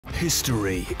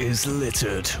History is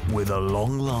littered with a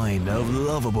long line of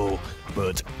lovable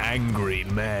but angry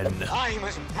men. I'm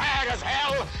as mad as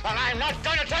hell, and I'm not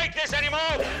gonna take this anymore!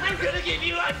 I'm gonna give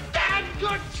you a damn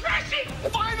good thrashing!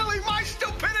 Finally, my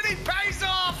stupidity pays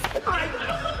off!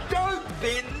 I don't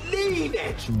believe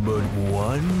it! But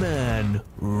one man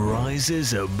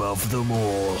rises above them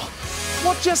all.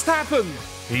 What just happened?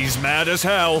 He's mad as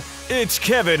hell. It's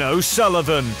Kevin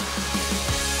O'Sullivan.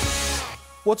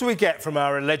 What do we get from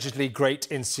our allegedly great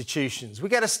institutions? We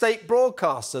get a state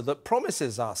broadcaster that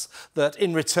promises us that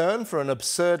in return for an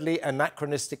absurdly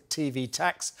anachronistic TV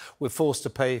tax we're forced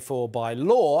to pay for by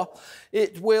law,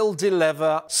 it will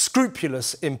deliver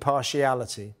scrupulous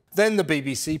impartiality. Then the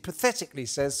BBC pathetically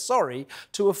says sorry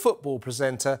to a football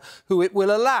presenter who it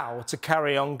will allow to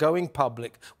carry on going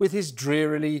public with his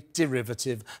drearily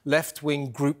derivative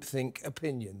left-wing groupthink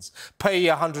opinions. Pay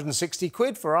your 160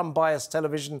 quid for unbiased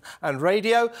television and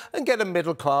radio and get a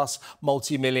middle-class,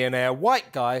 multi-millionaire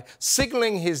white guy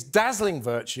signalling his dazzling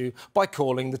virtue by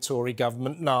calling the Tory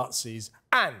government Nazis.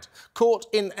 And, caught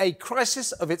in a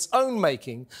crisis of its own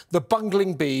making, the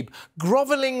bungling Beeb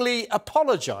grovellingly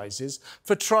apologises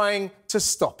for trying to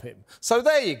stop him. So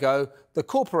there you go, the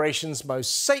corporation's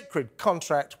most sacred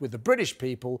contract with the British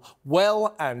people,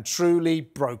 well and truly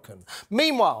broken.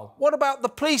 Meanwhile, what about the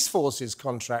police force's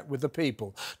contract with the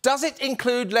people? Does it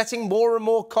include letting more and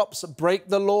more cops break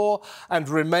the law and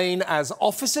remain as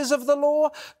officers of the law?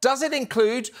 Does it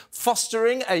include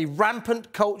fostering a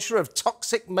rampant culture of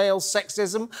toxic male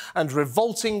sexism and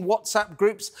revolting WhatsApp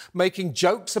groups making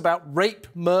jokes about rape,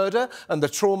 murder and the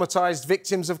traumatised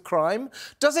victims of crime?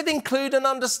 Does it include an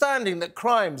understanding that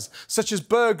crimes such as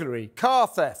burglary, car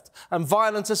theft and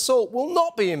violent assault will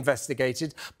not be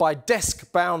investigated by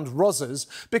desk-bound rozzers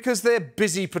because they're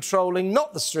busy patrolling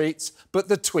not the streets but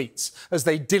the tweets as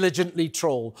they diligently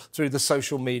trawl through the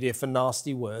social media for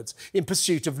nasty words in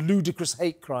pursuit of ludicrous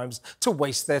hate crimes to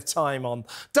waste their time on?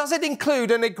 Does it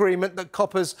include an agreement that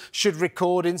coppers should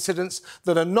record incidents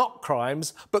that are not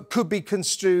crimes but could be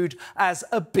construed as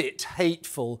a bit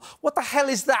hateful? What the hell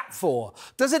is that for?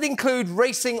 Does it include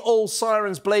racing all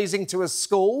sirens blazing to a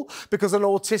school because an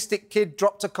autistic kid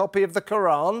dropped a copy of the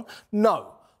Quran?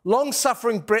 No.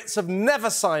 Long-suffering Brits have never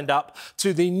signed up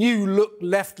to the new-look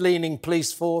left-leaning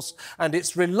police force and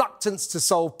its reluctance to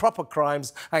solve proper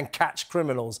crimes and catch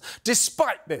criminals.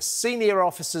 Despite this, senior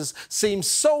officers seem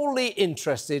solely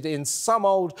interested in some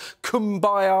old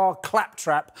kumbaya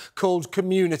claptrap called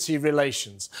community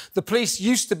relations. The police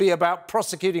used to be about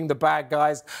prosecuting the bad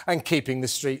guys and keeping the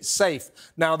streets safe.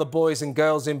 Now the boys and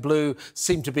girls in blue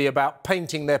seem to be about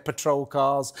painting their patrol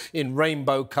cars in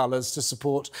rainbow colours to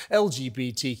support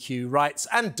LGBTQ rights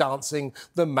and dancing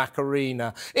the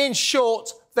Macarena. In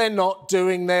short, they're not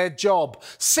doing their job.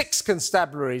 6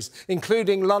 constabularies,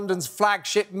 including London's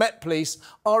flagship Met Police,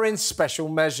 are in special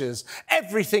measures.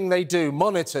 Everything they do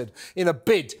monitored in a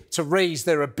bid to raise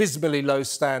their abysmally low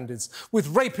standards, with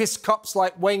rapist cops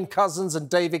like Wayne Couzens and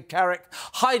David Carrick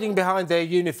hiding behind their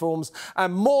uniforms,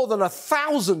 and more than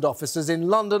 1,000 officers in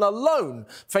London alone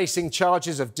facing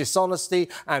charges of dishonesty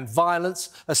and violence,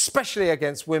 especially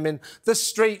against women. The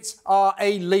streets are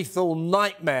a lethal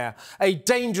nightmare, a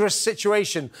dangerous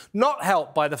situation not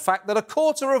helped by the fact that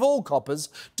 1/4 of all coppers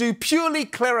do purely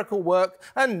clerical work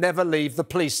and never leave the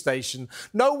police station.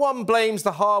 No one blames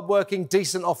the hard-working,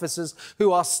 decent officers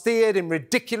who are steered in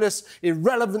ridiculous,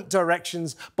 irrelevant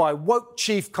directions by woke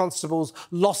chief constables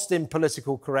lost in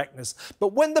political correctness.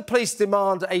 But when the police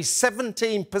demand a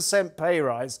 17% pay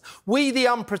rise, we, the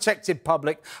unprotected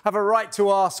public, have a right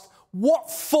to ask,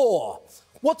 what for?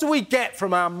 What do we get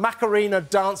from our Macarena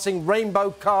dancing, rainbow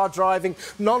car driving,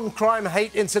 non-crime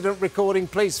hate incident recording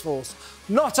police force?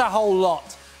 Not a whole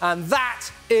lot. And that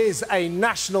is a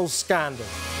national scandal.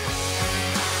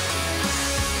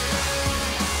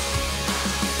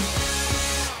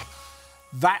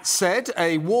 That said,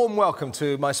 a warm welcome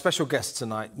to my special guest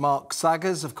tonight, Mark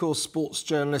Saggers, of course, sports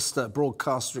journalist,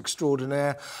 broadcaster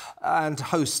extraordinaire and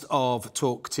host of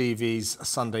talkTV's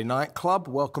Sunday Night Club.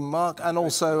 Welcome, Mark. And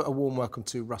also a warm welcome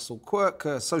to Russell Quirk,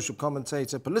 a social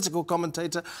commentator, political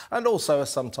commentator and also a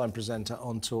sometime presenter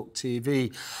on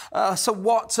talkTV. So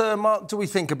what, Mark, do we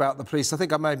think about the police? I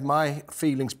think I made my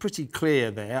feelings pretty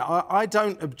clear there. I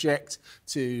don't object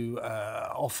to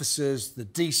officers, the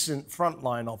decent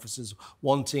frontline officers,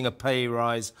 wanting a pay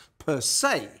rise per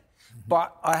se.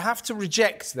 But I have to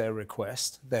reject their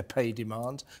request, their pay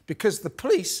demand, because the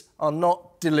police are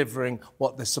not delivering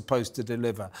what they're supposed to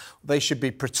deliver. They should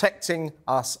be protecting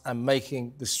us and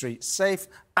making the streets safe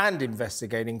and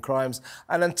investigating crimes.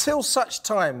 And until such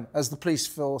time as the police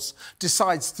force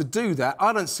decides to do that,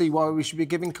 I don't see why we should be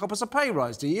giving coppers a pay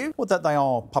rise, do you? Well, that they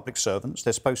are public servants.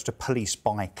 They're supposed to police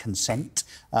by consent.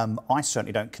 I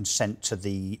certainly don't consent to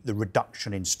the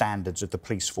reduction in standards of the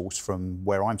police force from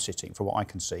where I'm sitting, from what I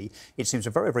can see. It seems a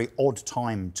very, very odd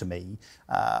time to me,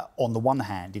 on the one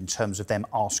hand, in terms of them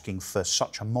asking for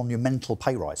such a monumental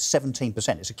pay rise,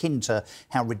 17%. It's akin to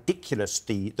how ridiculous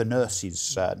the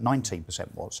nurses'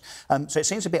 19% was. So it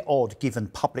seems a bit odd given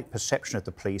public perception of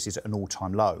the police is at an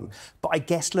all-time low. But I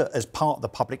guess, look, as part of the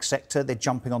public sector, they're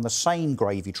jumping on the same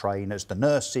gravy train as the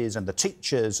nurses and the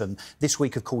teachers and this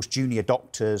week, of course, junior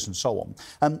doctors and so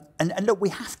on. And look, we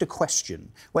have to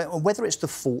question whether it's the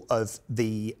fault of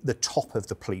the top of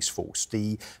the police force,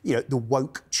 the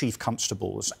woke chief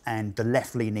constables and the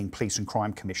left-leaning police and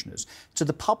crime commissioners. To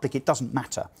the public, it doesn't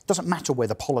matter. It doesn't matter where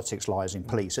the politics lies in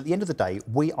police. At the end of the day,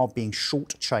 we are being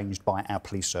shortchanged by our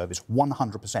police service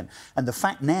 100%. And the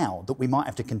fact now that we might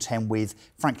have to contend with,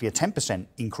 frankly, a 10%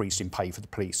 increase in pay for the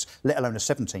police, let alone a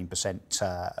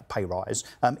 17% pay rise,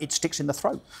 it sticks in the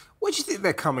throat. Where do you think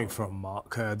they're coming from,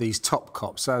 Mark, these top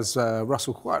cops? As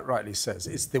Russell quite rightly says,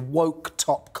 it's the woke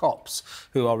top cops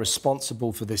who are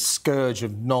responsible for this scourge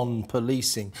of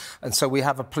non-policing. And so we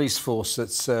have a police force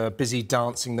that's busy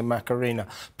dancing the Macarena,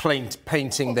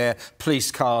 painting their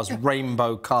police cars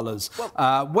rainbow colours.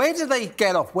 Where do they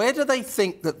get off? Where do they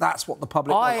think that that's what the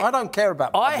public wants? I don't care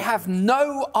about public. I have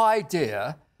no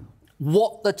idea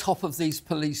what the top of these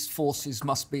police forces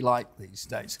must be like these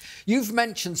days. You've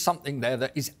mentioned something there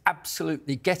that is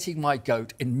absolutely getting my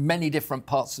goat in many different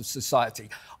parts of society.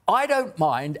 I don't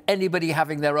mind anybody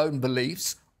having their own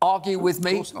beliefs, argue with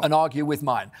me and argue with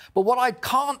mine. But what I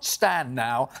can't stand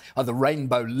now are the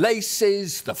rainbow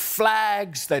laces, the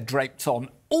flags, they're draped on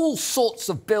all sorts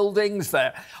of buildings,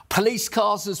 they're police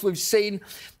cars, as we've seen.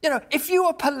 You know, if you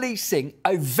are policing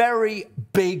a very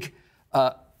big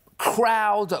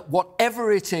crowd,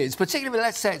 whatever it is, particularly,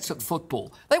 let's say it's at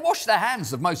football. They wash their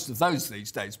hands of most of those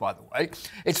these days, by the way.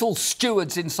 It's all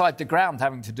stewards inside the ground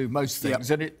having to do most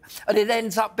things, and it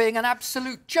ends up being an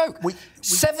absolute joke.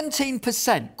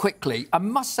 17%, quickly, I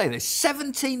must say this,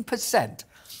 17%.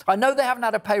 I know they haven't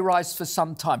had a pay rise for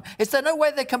some time. Is there no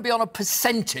way they can be on a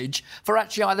percentage for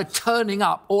actually either turning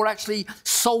up or actually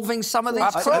solving some of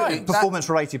these crimes?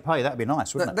 Performance-related pay, that'd be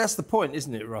nice, wouldn't it? That's the point,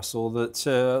 isn't it, Russell,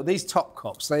 that these top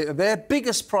cops, their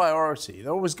biggest priority,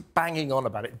 they're always banging on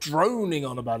about it, droning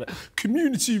on about it,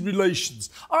 community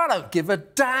relations. I don't give a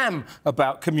damn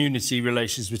about community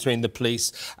relations between the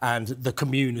police and the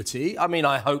community. I mean,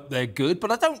 I hope they're good,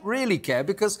 but I don't really care,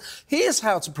 because here's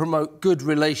how to promote good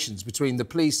relations between the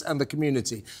police and the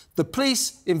community. The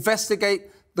police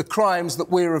investigate the crimes that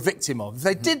we're a victim of. If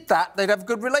they did that, they'd have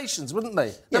good relations, wouldn't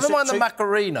they? Never mind the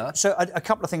Macarena. So a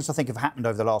couple of things I think have happened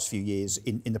over the last few years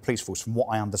in the police force, from what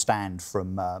I understand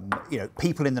from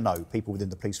people in the know, people within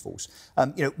the police force.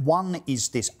 One is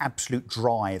this absolute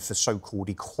drive for so-called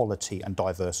equality and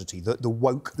diversity, the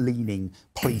woke-leaning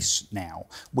police now,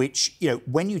 which,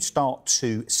 when you start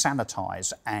to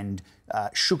sanitise and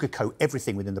sugarcoat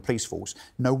everything within the police force,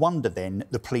 no wonder then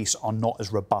the police are not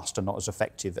as robust and not as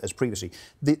effective as previously.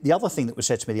 The other thing that was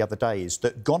said to me the other day is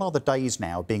that gone are the days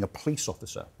now of being a police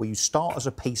officer where you start as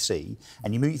a PC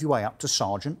and you move your way up to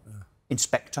sergeant,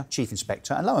 inspector, chief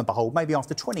inspector, and lo and behold, maybe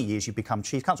after 20 years you become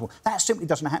chief constable. That simply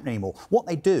doesn't happen anymore. What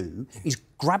they do is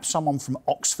grab someone from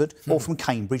Oxford or from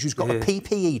Cambridge who's got a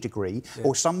PPE degree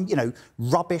or some,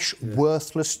 rubbish,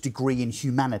 worthless degree in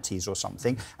humanities or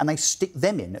something, and they stick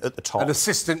them in at the top. An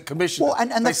assistant commissioner. Well,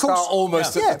 and they start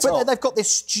almost at the top. But they've got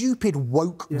this stupid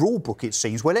woke rule book, it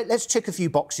seems. Well, let's tick a few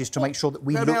boxes to make sure that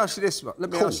we Let me ask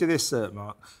you this,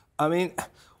 Mark. I mean,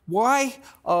 why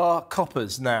are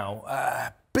coppers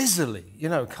now busily,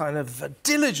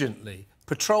 diligently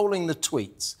patrolling the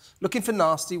tweets, looking for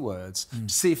nasty words to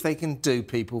see if they can do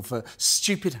people for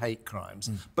stupid hate crimes,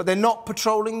 but they're not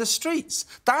patrolling the streets?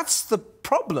 That's the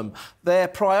problem. Their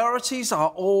priorities are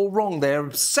all wrong. They're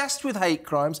obsessed with hate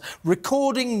crimes,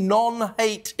 recording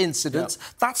non-hate incidents.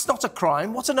 That's not a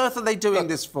crime. What on earth are they doing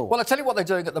this for? Well, I'll tell you what they're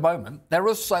doing at the moment. They're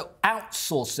also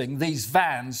outsourcing these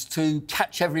vans to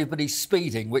catch everybody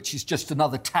speeding, which is just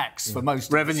another tax for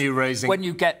most revenue raising. When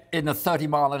you get in a 30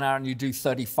 mile an hour and you do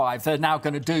 35, they're now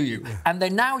going to do you. And they're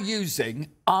now using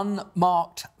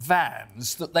unmarked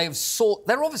vans that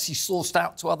they're obviously sourced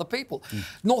out to other people.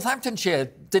 Northamptonshire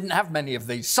didn't have many of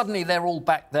these. Suddenly they're all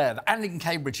back there. And in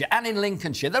Cambridgeshire and in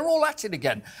Lincolnshire, they're all at it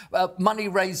again. Money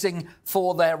raising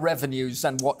for their revenues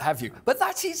and what have you. But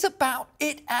that is about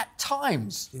it at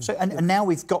times. So, and now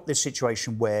we've got this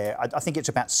situation where I think it's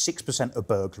about 6% of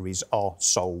burglaries are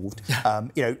solved.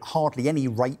 You know, hardly any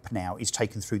rape now is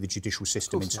taken through the judicial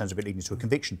system in terms of it leading to a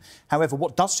conviction. However,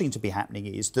 what does seem to be happening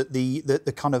is that the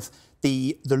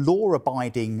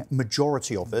law-abiding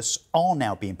majority of us are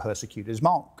now being persecuted. As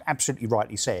Mark absolutely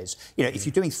rightly says, you know, if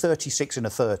you're doing 36 in a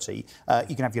 30,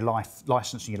 you can have your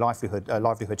licence and your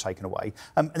livelihood taken away.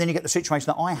 And then you get the situation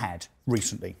that I had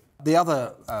recently. The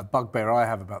other bugbear I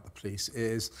have about the police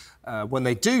is when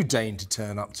they do deign to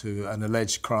turn up to an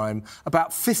alleged crime,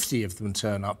 about 50 of them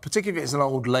turn up, particularly if it's an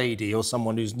old lady or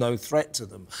someone who's no threat to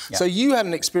them. Yeah. So you had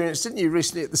an experience, didn't you,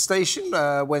 recently at the station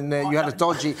when you had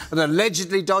an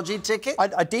allegedly dodgy ticket?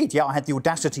 I did, yeah. I had the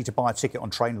audacity to buy a ticket on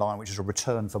Trainline, which is a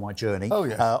return for my journey. Oh,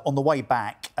 yeah. On the way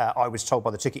back, I was told by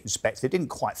the ticket inspector it didn't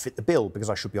quite fit the bill because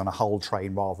I should be on a whole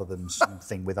train rather than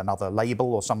something with another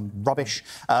label or some rubbish.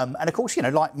 And, of course, you know,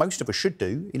 like most of us should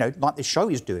do, you know, like this show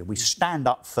is doing, we stand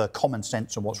up for common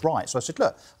sense and what's right. So I said,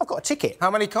 look, I've got a ticket.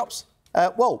 How many cops?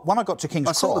 Well, when I got to King's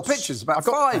Cross... I saw the pictures, about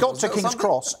five. I got to King's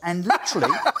Cross and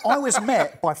literally I was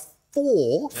met by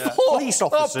four police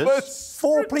officers.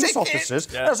 Four police officers.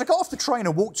 Yeah. As I got off the train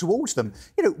and walked towards them,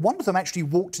 you know, one of them actually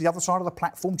walked to the other side of the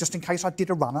platform just in case I did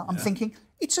a runner. I'm thinking,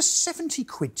 it's a 70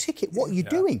 quid ticket. What are you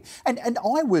doing? And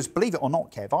I was, believe it or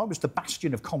not, Kev, I was the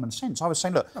bastion of common sense. I was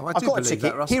saying, look, I've got a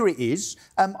ticket. Here it is.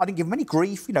 I didn't give them any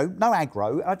grief, you know, no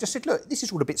aggro. I just said, look, this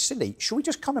is all a bit silly. Shall we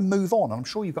just kind of move on? I'm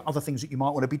sure you've got other things that you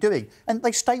might want to be doing. And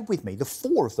they stayed with me, the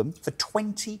four of them, for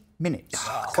 20 minutes.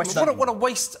 What a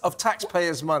waste of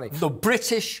taxpayers' money. The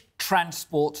British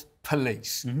Transport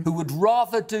Police, who would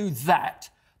rather do that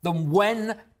than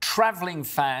when travelling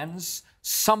fans,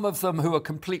 some of them who are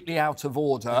completely out of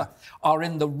order, are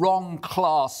in the wrong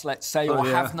class, let's say, or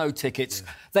have no tickets.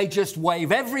 They just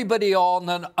wave everybody on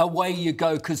and away you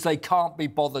go because they can't be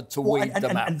bothered to weed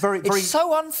them out. It's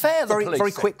so unfair, the police.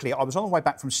 Very quickly, I was on the way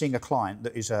back from seeing a client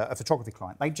that is a photography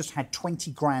client. They just had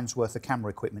 20 grand's worth of camera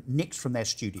equipment nicked from their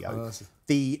studio.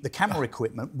 The camera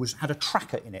equipment had a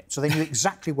tracker in it, so they knew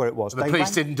exactly where it was. The police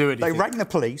didn't do anything. They rang the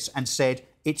police and said,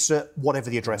 it's at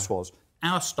whatever the address was.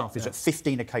 Our stuff is at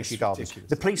 15 Acacia Gardens.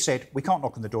 The police said, we can't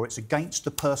knock on the door, it's against the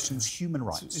person's human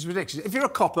rights. It's ridiculous. If you're a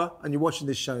copper and you're watching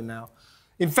this show now,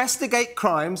 investigate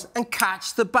crimes and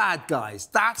catch the bad guys.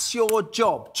 That's your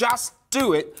job. Just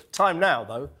do it. Time now,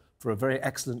 though, for a very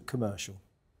excellent commercial.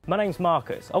 My name's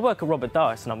Marcus. I work at Robert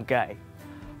Dice and I'm gay.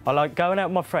 I like going out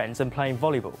with my friends and playing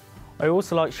volleyball. I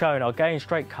also like showing our gay and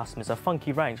straight customers a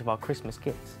funky range of our Christmas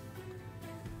gifts.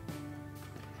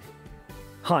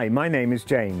 Hi, my name is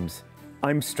James.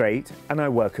 I'm straight and I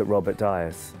work at Robert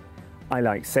Dias. I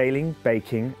like sailing,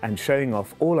 baking and showing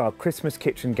off all our Christmas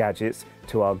kitchen gadgets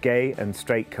to our gay and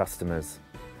straight customers.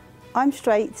 I'm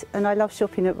straight and I love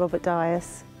shopping at Robert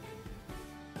Dias.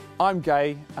 I'm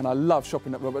gay and I love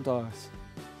shopping at Robert Dias.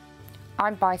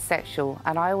 I'm bisexual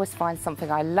and I always find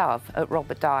something I love at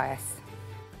Robert Dias.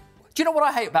 Do you know what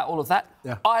I hate about all of that?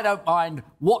 I don't mind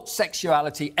what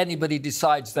sexuality anybody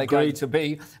decides they're going to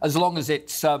be, as long as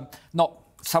it's not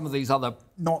some of these other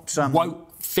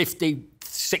woke 50,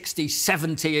 60,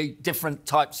 70 different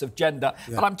types of gender.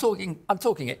 But I'm talking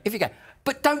it, if you're gay.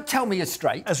 But don't tell me you're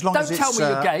straight. Don't tell me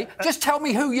you're gay. Just tell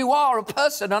me who you are, a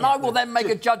person, and I will then make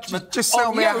a judgment just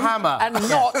sell me a hammer. And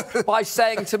not by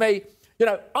saying to me, you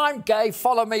know, I'm gay,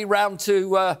 follow me round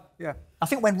to... I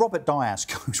think when Robert Dias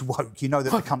goes woke, you know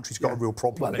that the country's got a real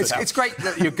problem. Well, it's great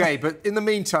that you're gay, but in the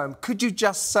meantime, could you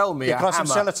just sell me a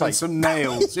hammer and some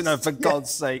nails, you know, for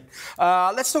God's sake?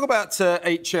 Let's talk about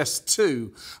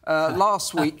HS2.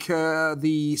 Last week,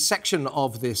 the section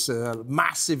of this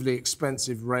massively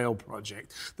expensive rail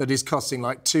project that is costing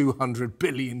like 200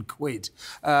 billion quid,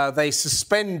 they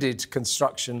suspended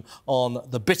construction on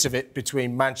the bit of it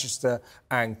between Manchester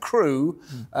and Crewe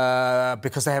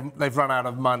because they've run out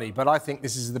of money. But I think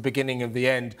this is the beginning of the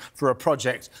end for a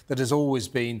project that has always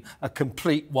been a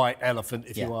complete white elephant,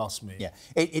 if you ask me. Yeah,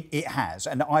 it has.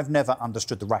 And I've never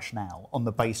understood the rationale on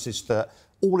the basis that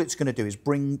all it's going to do is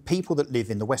bring people that live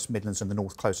in the West Midlands and the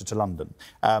North closer to London.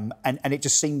 And it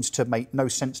just seems to make no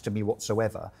sense to me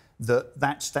whatsoever that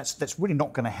that's really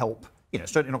not going to help you know,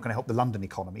 certainly not going to help the London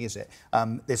economy, is it?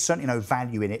 There's certainly no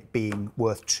value in it being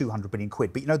worth 200 billion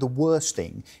quid. But, you know, the worst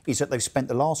thing is that they've spent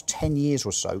the last 10 years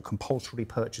or so compulsorily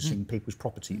purchasing people's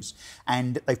properties.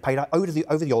 And they've paid over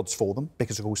the odds for them,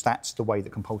 because, of course, that's the way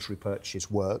that compulsory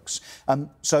purchase works.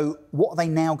 So what are they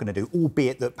now going to do,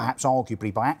 albeit that perhaps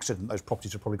arguably by accident those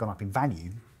properties have probably gone up in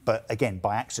value, but again,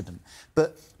 by accident.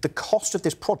 But the cost of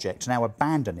this project, to now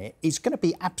abandon it, is going to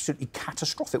be absolutely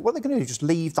catastrophic. What are they going to do? Just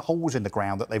leave the holes in the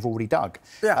ground that they've already dug?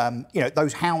 Yeah. You know,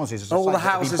 those houses... As I all say, the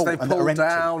houses they pulled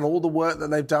down, all the work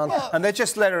that they've done, and they're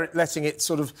just letting it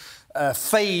sort of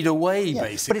fade away,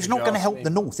 basically. But it's not going to help the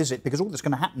north, is it? Because all that's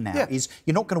going to happen now is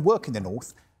you're not going to work in the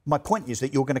north. My point is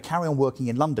that you're going to carry on working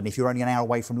in London if you're only an hour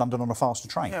away from London on a faster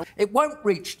train. It won't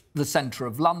reach the centre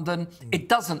of London. It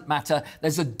doesn't matter.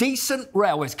 There's a decent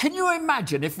railways. Can you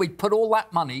imagine if we put all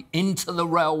that money into the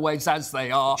railways as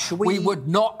they are? We would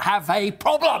not have a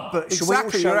problem. But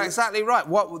exactly, you're exactly right.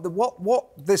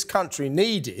 What this country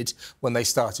needed when they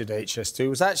started HS2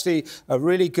 was actually a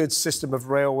really good system of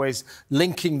railways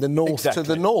linking the north to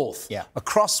the north,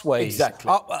 across ways,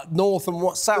 up north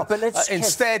and south. But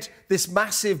instead, this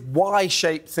massive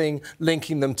Y-shaped thing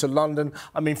linking them to London.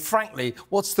 I mean, frankly,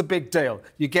 what's the big deal?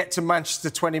 You get to Manchester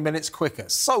 20 minutes quicker.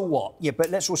 So what? Yeah,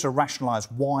 but let's also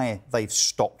rationalise why they've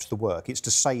stopped the work. It's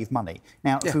to save money.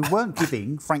 Now, if we weren't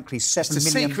giving, frankly, £7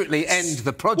 million... to secretly end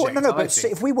the project, Well, no, but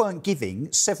if we weren't giving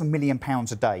 £7 million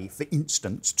a day, for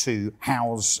instance, to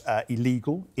house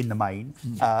illegal, in the main,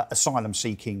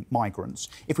 asylum-seeking migrants,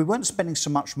 if we weren't spending so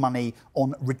much money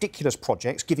on ridiculous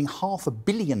projects, giving £500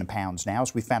 million now,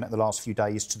 as we found out the last few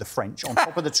days, to the French, on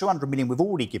top of the 200 million we've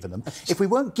already given them, if we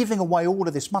weren't giving away all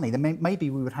of this money, then maybe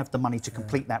we would have the money to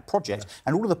complete that project,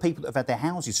 and all of the people that have had their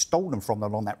houses stolen from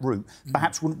them along that route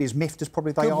perhaps wouldn't be as miffed as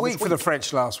probably they are Good week for the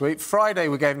French last week. Friday,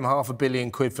 we gave them £500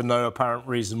 million for no apparent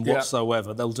reason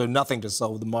whatsoever. They'll do nothing to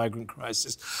solve the migrant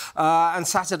crisis. And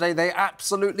Saturday, they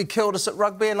absolutely killed us at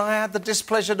rugby, and I had the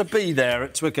displeasure to be there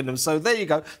at Twickenham. So there you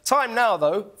go. Time now,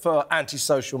 though, for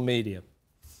anti-social media.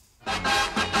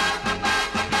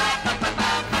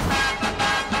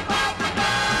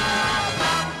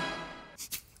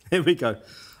 Here we go.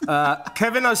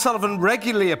 Kevin O'Sullivan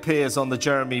regularly appears on the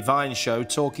Jeremy Vine show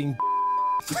talking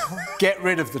get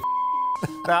rid of the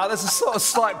Now, there's a sort of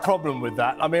slight problem with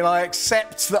that. I mean, I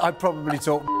accept that I probably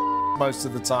talk most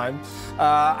of the time,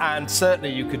 and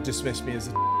certainly you could dismiss me as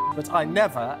a but I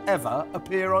never, ever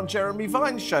appear on Jeremy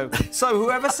Vine's show. So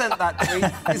whoever sent that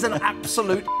tweet is an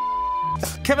absolute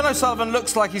Kevin O'Sullivan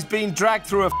looks like he's been dragged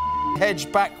through a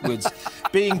hedge backwards.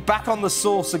 Being back on the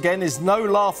sauce again is no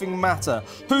laughing matter.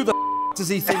 Who the does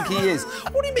he think he is?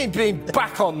 What do you mean being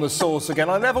back on the sauce again?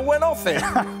 I never went off it.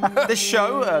 This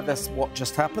show, that's what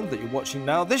just happened that you're watching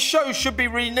now. This show should be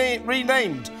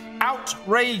renamed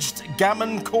Outraged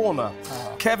Gammon Corner.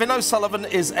 Kevin O'Sullivan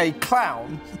is a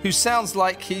clown who sounds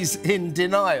like he's in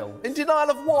denial. In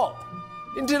denial of what?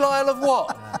 In denial of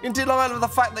what? In denial of the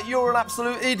fact that you're an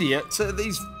absolute idiot to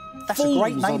these That's a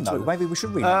great name, though. Maybe we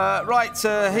should read it. Right,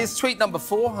 here's tweet number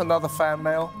 4, another fan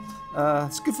mail.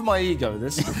 It's good for my ego,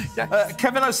 this.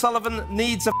 Kevin O'Sullivan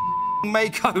needs a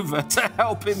makeover to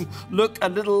help him look a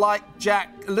little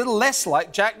less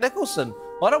like Jack Nicholson.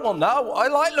 I don't want that. I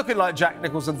like looking like Jack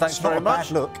Nicholson, thanks very much.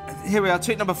 Bad look. Here we are,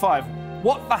 tweet number 5.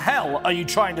 What the hell are you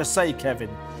trying to say, Kevin?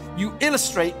 You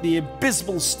illustrate the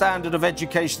abysmal standard of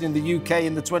education in the UK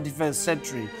in the 21st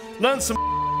century. Learn some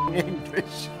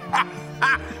English.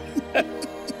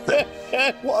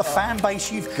 What a fan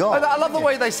base you've got. I love the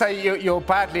way they say you're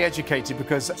badly educated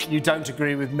because you don't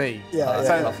agree with me. Yeah,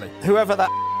 so lovely. Whoever that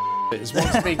is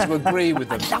wants me to agree with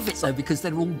them. I love it, though, because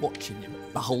they're all watching you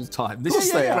the whole time. This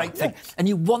is a great thing. And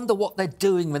you wonder what they're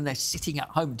doing when they're sitting at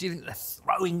home. Do you think they're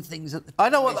throwing things at the I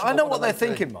know what they're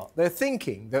thinking, Mark. They're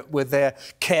thinking that with their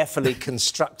carefully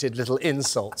constructed little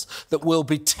insults that we'll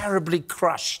be terribly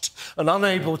crushed and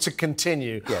unable to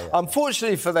continue.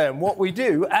 Unfortunately for them, what we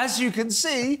do, as you can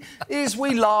see, is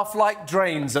we laugh like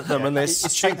drains at them and they're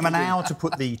It's taken them an hour to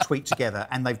put the tweet together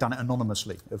and they've done it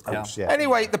anonymously, of course.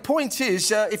 Anyway, the point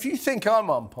is, if you think I'm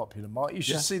unpopular, Mark, you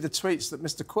should see the tweets that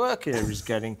Mr Quirk here is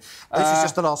getting. This is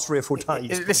just the last 3 or 4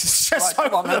 days. This is just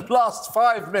over the last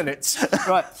 5 minutes.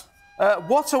 Right.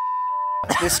 What a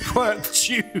this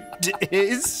quirkitude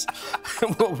is.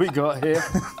 What we got here?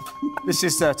 This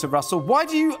is to Russell. Why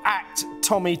do you act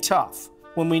Tommy Tough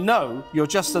when we know you're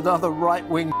just another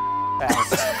right-wing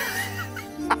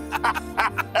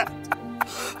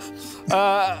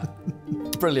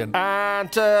Brilliant.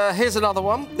 And here's another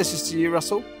one. This is to you,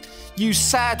 Russell. You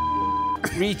sad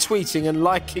retweeting and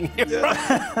liking your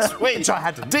tweet. Which I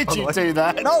hadn't. Did you do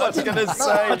that? No, I was going to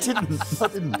say. I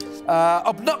didn't.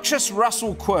 Obnoxious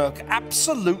Russell Quirk,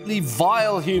 absolutely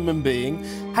vile human being.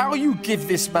 How you give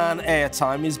this man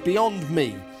airtime is beyond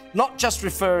me. Not just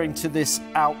referring to this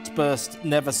outburst,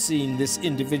 never seen this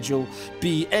individual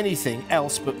be anything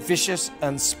else but vicious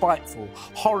and spiteful.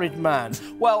 Horrid man.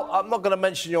 Well, I'm not going to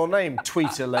mention your name,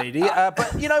 tweeter lady,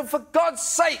 but, you know, for God's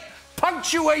sake,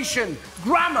 punctuation,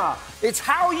 grammar, it's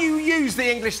how you use the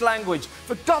English language.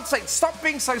 For God's sake, stop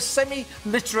being so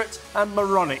semi-literate and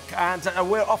moronic. And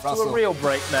we're off to a real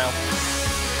break now.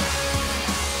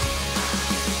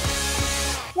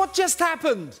 What just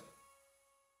happened?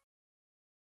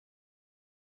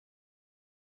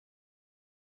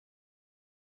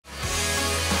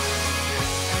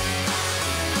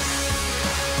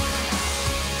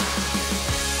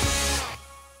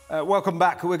 Welcome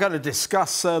back. We're going to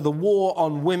discuss the war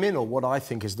on women, or what I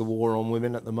think is the war on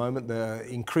women at the moment, the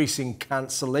increasing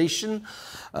cancellation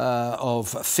of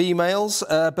females.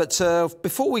 But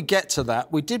before we get to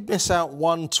that, we did miss out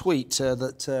one tweet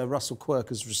that Russell Quirk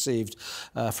has received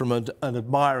from an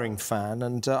admiring fan,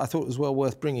 and I thought it was well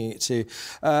worth bringing it to.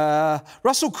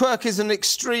 Russell Quirk is an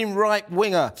extreme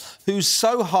right-winger who's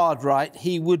so hard-right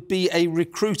he would be a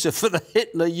recruiter for the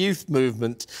Hitler Youth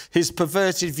movement. His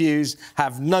perverted views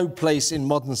have no place in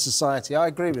modern society. I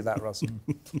agree with that, Russell.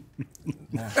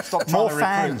 Stop more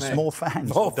fans.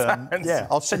 Yeah,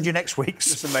 I'll send you next week's.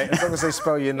 Listen, mate, as long as they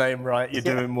spell your name right, you're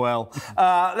doing well.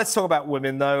 Let's talk about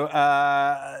women, though.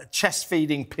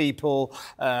 Chest-feeding people,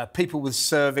 people with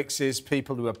cervixes,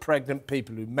 people who are pregnant,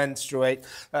 people who menstruate.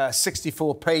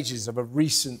 64 pages of a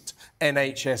recent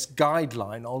NHS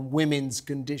guideline on women's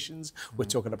conditions. We're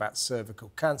talking about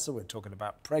cervical cancer, we're talking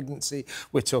about pregnancy,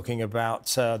 we're talking about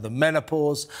the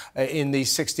menopause in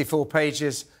these 64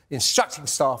 pages, instructing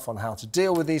staff on how to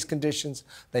deal with these conditions.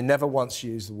 They never once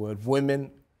use the word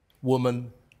women,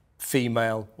 woman,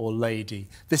 female or lady.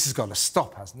 This has got to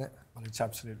stop, hasn't it? Well, it's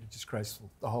absolutely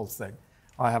disgraceful, the whole thing.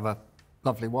 I have a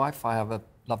lovely wife, I have a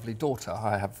lovely daughter,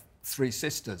 I have 3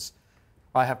 sisters.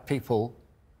 I have people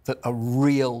that are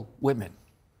real women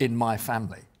in my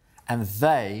family, and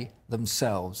they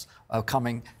themselves are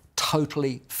coming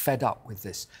totally fed up with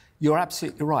this. You're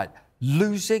absolutely right.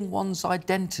 Losing one's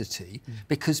identity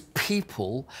because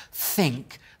people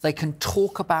think they can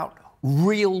talk about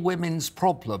real women's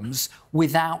problems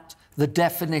without the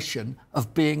definition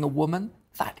of being a woman,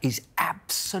 that is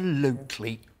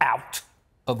absolutely out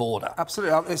of order.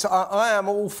 Absolutely. I am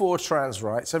all for trans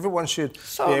rights. Everyone should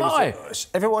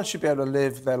everyone should be able to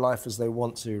live their life as they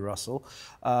want to, Russell,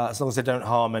 as long as they don't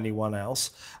harm anyone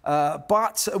else.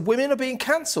 But women are being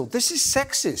cancelled. This is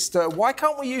sexist. Why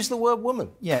can't we use the word woman?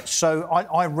 Yeah, so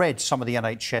I read some of the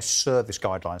NHS service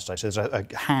guidelines today. So there's a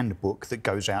handbook that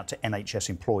goes out to NHS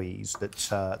employees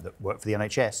that work for the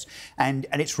NHS. And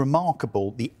it's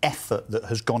remarkable the effort that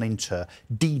has gone into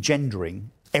degendering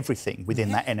everything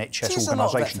within that NHS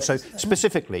organisation. So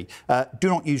specifically, do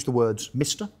not use the words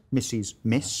Mr, Mrs,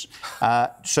 Miss.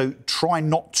 So try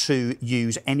not to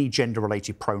use any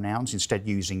gender-related pronouns, instead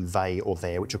using they or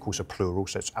their, which of course are plural,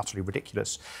 so it's utterly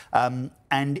ridiculous.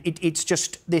 And it's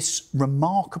just this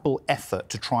remarkable effort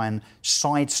to try and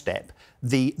sidestep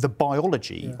the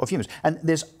biology of humans. And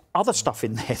there's other stuff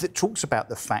in there that talks about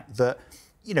the fact that,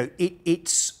 you know,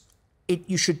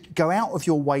 you should go out of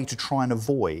your way to try and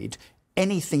avoid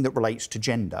anything that relates to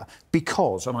gender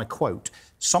because, and I quote,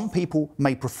 some people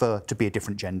may prefer to be a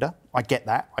different gender. I get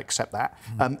that, I accept that.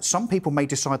 Some people may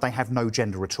decide they have no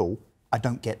gender at all. I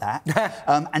don't get that.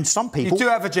 And some people... You do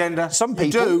have a gender. Some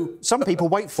people,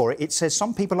 wait for it, it says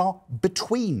some people are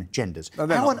between genders. No,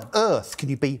 how on earth can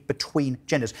you be between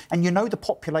genders? And you know the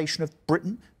population of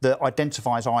Britain that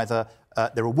identifies either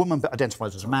they're a woman but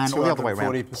identifies as a man, or the other way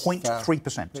around,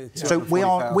 0.3%. So we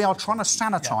are trying to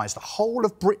sanitise the whole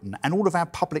of Britain and all of our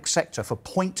public sector for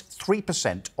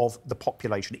 0.3% of the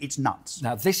population. It's nuts.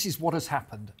 Now, this is what has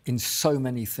happened in so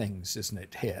many things, isn't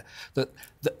it, here? That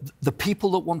the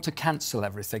people that want to cancel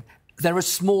everything, they're a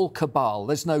small cabal.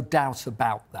 There's no doubt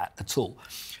about that at all.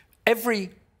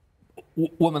 Every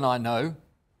woman I know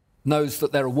knows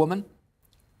that they're a woman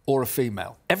or a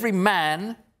female. Every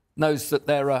man knows that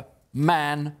they're a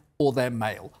man or they're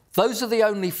male. Those are the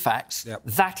only facts. Yep.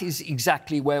 That is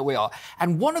exactly where we are.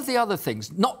 And one of the other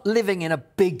things, not living in a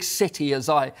big city as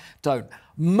I don't,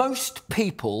 most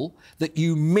people that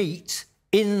you meet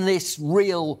in this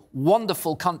real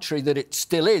wonderful country that it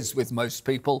still is with most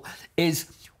people is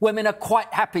Women are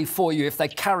quite happy for you if they're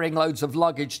carrying loads of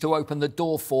luggage to open the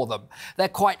door for them. They're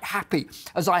quite happy,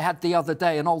 as I had the other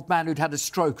day, an old man who'd had a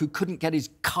stroke who couldn't get his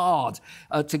card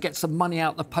to get some money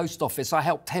out the post office. I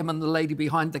helped him and the lady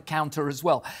behind the counter as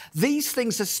well. These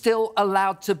things are still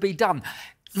allowed to be done.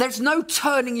 There's no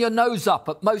turning your nose up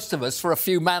at most of us for a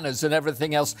few manners and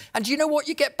everything else. And do you know what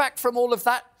you get back from all of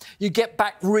that? You get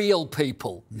back real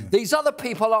people. Yeah. These other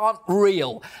people aren't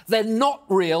real. They're not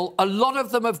real. A lot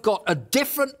of them have got a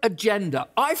different agenda.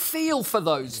 I feel for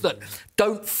those that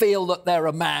don't feel that they're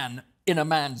a man in a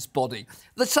man's body,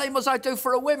 the same as I do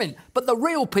for a woman. But the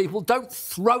real people don't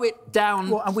throw it down.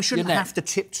 Well, and we shouldn't have to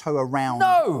tiptoe around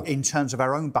in terms of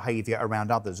our own behaviour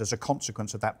around others as a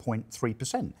consequence of that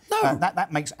 0.3%. No.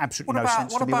 That makes absolutely no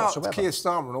sense to me whatsoever. What about Keir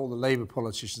Starmer and all the Labour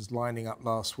politicians lining up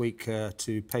last week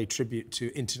to pay tribute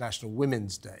to International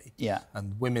Women's Day? Yeah.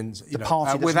 And women's, the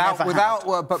party that's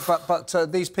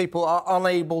but these people are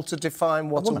unable to define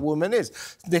what a woman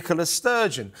is. Nicola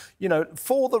Sturgeon, you know,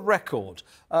 for the record,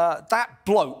 that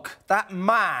bloke, that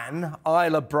man,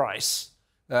 Isla Bryce,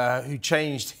 who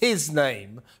changed his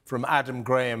name from Adam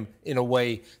Graham in a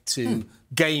way to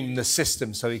game the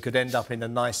system so he could end up in a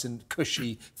nice and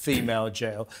cushy female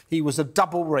jail. He was a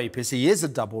double rapist. He is a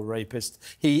double rapist.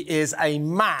 He is a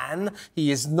man.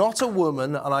 He is not a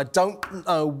woman, and I don't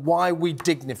know why we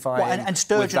dignify him and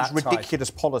Sturgeon's ridiculous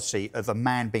policy of a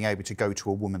man being able to go to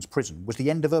a woman's prison was the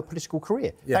end of her political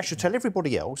career. Yeah. That should tell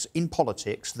everybody else in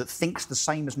politics that thinks the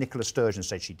same as Nicola Sturgeon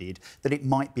said she did, that it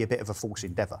might be a bit of a false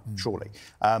endeavour, surely.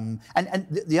 And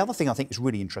the other thing I think is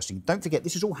really interesting, don't forget,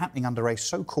 this is all happening under a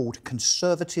so-called conservative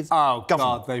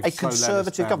government. A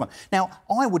conservative government. Now,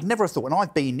 I would never have thought, and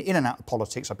I've been in and out of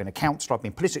politics, I've been a councillor, I've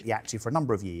been politically active for a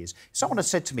number of years. Someone had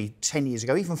said to me 10 years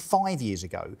ago, even 5 years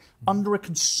ago, under a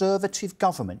conservative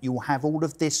government, you will have all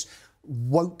of this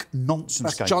woke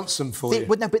nonsense. That's Johnson for you.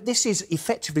 No, but this is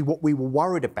effectively what we were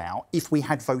worried about if we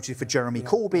had voted for Jeremy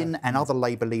Corbyn and other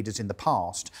Labour leaders in the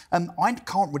past. I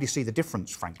can't really see the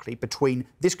difference, frankly, between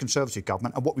this Conservative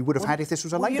government and what we would have had if this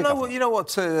was a Labour government. You know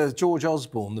what? George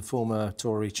Osborne, the former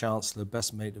Tory Chancellor,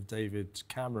 best mate of David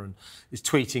Cameron, is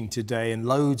tweeting today, and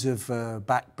loads of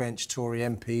backbench Tory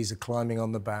MPs are climbing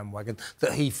on the bandwagon,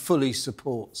 that he fully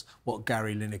supports what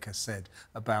Gary Lineker said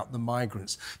about the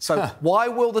migrants. So why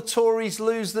will the Tories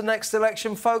lose the next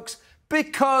election, folks?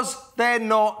 Because they're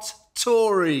not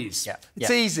Tories. It's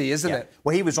easy, isn't it?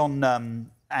 Well, he was on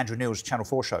Andrew Neil's Channel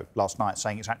 4 show last night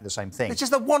saying exactly the same thing. It's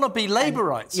just the wannabe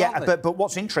Labourites, aren't they? But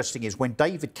what's interesting is when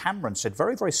David Cameron said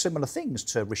very, very similar things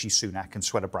to Rishi Sunak and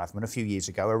Suella Braverman a few years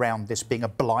ago around this being a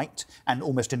blight and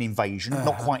almost an invasion,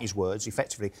 not quite his words,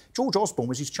 effectively, George Osborne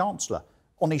was his Chancellor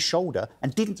on his shoulder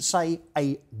and didn't say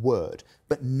a word.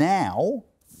 But now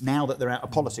that they're out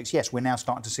of politics, yes, we're now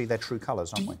starting to see their true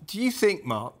colours, aren't we? Do you think,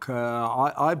 Mark,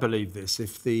 I believe this,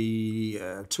 if the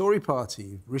Tory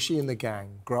party, Rishi and the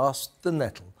gang, grasped the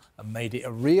nettle and made it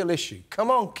a real issue, come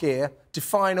on, Keir,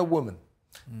 define a woman.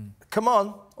 Come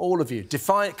on, all of you,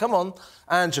 come on,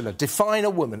 Angela, define a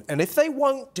woman. And if they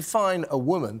won't define a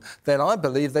woman, then I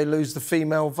believe they lose the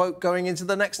female vote going into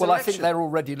the next election. Well, I think they're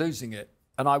already losing it.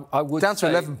 And I would down to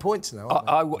 11 points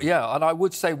now. Yeah, and I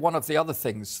would say one of the other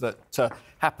things that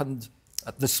happened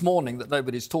this morning that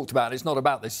nobody's talked about, it's not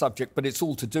about this subject, but it's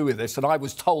all to do with this. And I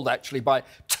was told actually by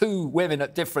two women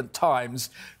at different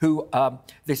times who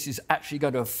this is actually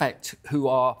going to affect, who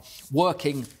are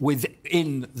working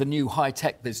within the new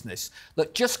high-tech business,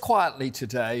 that just quietly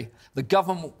today the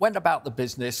government went about the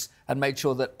business and made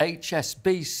sure that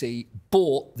HSBC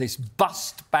bought this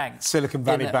bust bank, Silicon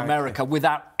Valley in Bank, America,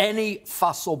 without any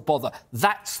fuss or bother.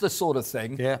 That's the sort of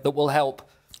thing that will help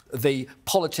the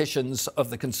politicians of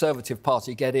the Conservative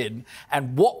Party get in,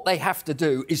 and what they have to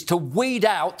do is to weed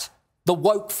out the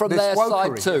woke from their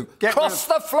side too. Cross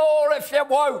the floor if you're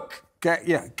woke.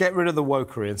 Get rid of the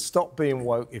wokery and stop being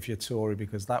woke if you're Tory,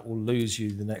 because that will lose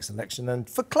you the next election. And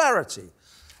for clarity,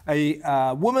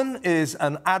 a woman is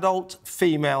an adult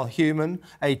female human.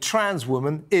 A trans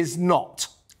woman is not.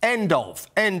 End of.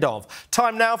 End of.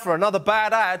 Time now for another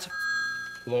bad ad.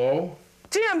 Hello?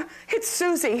 Jim, it's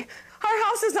Susie. Our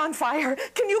house is on fire.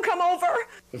 Can you come over?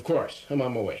 Of course. I'm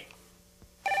on my way.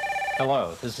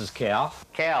 Hello, this is Cal.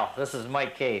 Cal, this is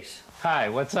Mike Case. Hi,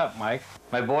 what's up, Mike?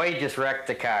 My boy just wrecked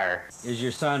the car. Is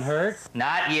your son hurt?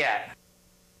 Not yet.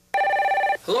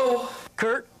 Hello?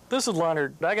 Kurt, this is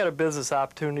Leonard. I got a business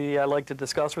opportunity I'd like to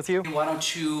discuss with you. Why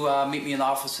don't you meet me in the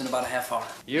office in about a half hour?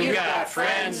 You've got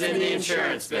friends in the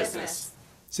insurance business.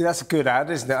 See, that's a good ad,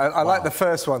 isn't it? I like the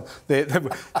first one.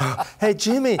 Hey,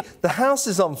 Jimmy, the house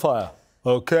is on fire.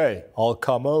 OK, I'll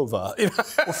come over.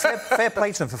 Well, fair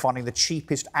play to them for finding the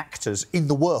cheapest actors in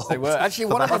the world. They were. Actually,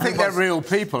 one of I think they're real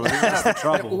people. I think that's the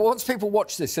trouble. Once people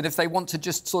watch this, and if they want to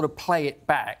just sort of play it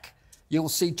back, you'll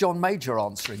see John Major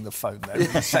answering the phone there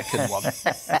in the second one.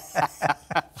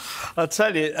 I'll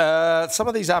tell you, some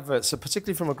of these adverts,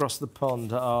 particularly from across the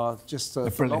pond, are just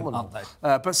phenomenal, aren't they?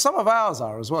 But some of ours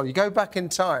are as well. You go back in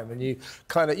time and you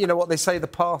kind of, you know what they say, the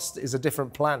past is a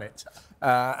different planet.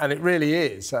 And it really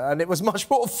is. And it was much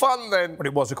more fun then. But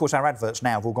it was. Of course, our adverts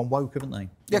now have all gone woke, haven't they?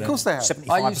 Yeah, of course they have.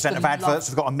 75% of adverts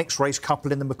have got a mixed-race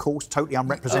couple in them, of course, totally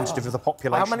unrepresentative of the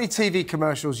population. How many TV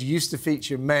commercials used to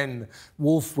feature men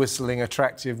wolf-whistling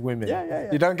attractive women?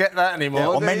 Yeah. You don't get that anymore. Yeah,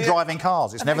 or men driving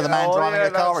cars. It's never the man driving a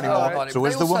car anymore. Right. It's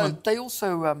always the woman. They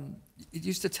also it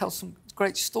used to tell some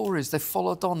great stories. They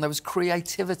followed on. There was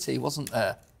creativity, wasn't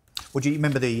there? Well, do you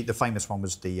remember the famous one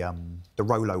was the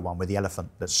Rolo one with the elephant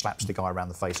that slaps the guy around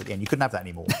the face at the end? You couldn't have that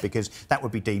anymore because that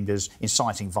would be deemed as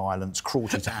inciting violence,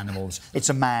 cruelty to animals. It's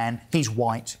a man, he's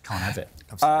white, can't have it.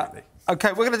 Absolutely. OK,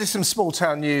 we're going to do some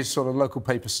small-town news, sort of local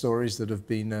paper stories that have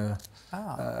been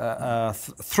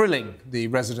thrilling the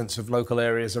residents of local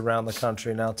areas around the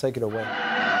country. Now, take it away.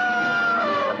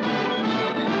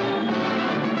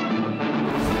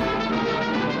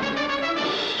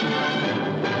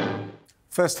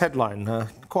 First headline,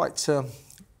 quite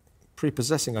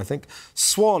prepossessing, I think.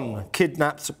 Swan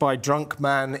kidnapped by drunk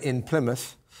man in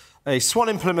Plymouth. A swan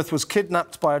in Plymouth was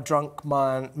kidnapped by a drunk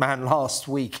man last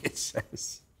week, it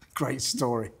says. Great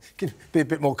story. Can be a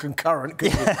bit more concurrent,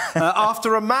 couldn't it?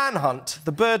 After a manhunt,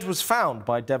 the bird was found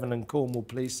by Devon and Cornwall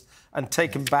police and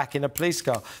taken back in a police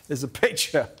car. There's a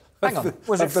picture. Hang on.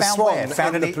 Was it found where?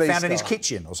 Found in his car.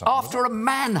 kitchen or something? After a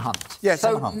manhunt? Yeah,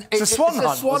 so it's a swan hunt.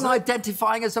 It's a swan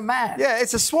identifying as a man. Yeah,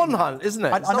 it's a swan hunt, isn't it?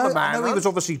 I know he was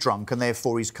obviously drunk and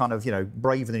therefore he's kind of, you know,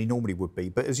 braver than he normally would be.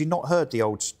 But has he not heard the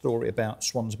old story about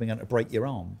swans being able to break your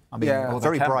arm? I mean,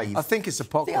 very brave. I think it's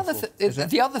apocryphal.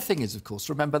 The other thing is, of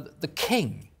course, remember that the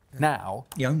king now...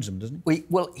 He owns them, doesn't he?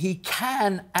 He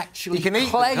can actually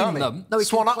claim them. No,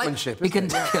 swan-upmanship, He can...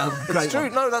 It's true.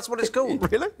 No, that's what it's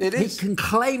called. Really? It is. He can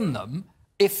claim them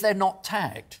if they're not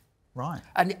tagged. Right.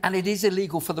 And it is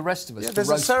illegal for the rest of us to there's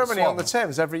a roast ceremony the on the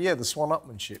Thames every year, the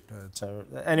swan-upmanship.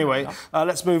 Anyway,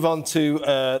 let's move on to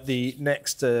the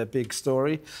next big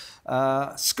story.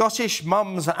 Scottish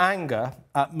mum's anger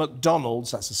at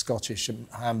McDonald's. That's a Scottish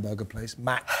hamburger place,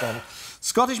 McDonald's.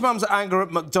 Scottish mum's anger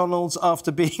at McDonald's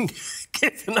after being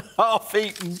given a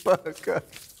half-eaten burger.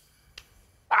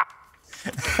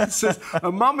 Says,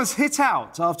 a mum has hit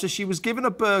out after she was given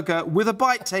a burger with a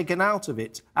bite taken out of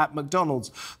it at McDonald's.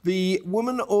 The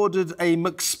woman ordered a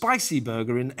McSpicy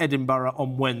burger in Edinburgh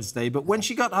on Wednesday, but when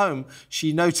she got home,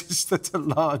 she noticed that a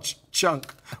large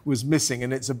chunk was missing,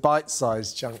 and it's a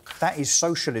bite-sized chunk. That is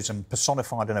socialism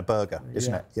personified in a burger,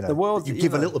 isn't it? You know, the world, you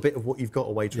give a little bit of what you've got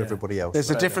away to everybody else. There's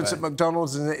a difference at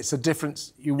McDonald's, and it's a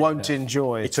difference you won't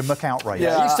enjoy. It's a McOutrage.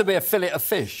 There used to be a fillet of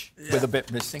fish with a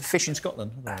bit missing. Fish in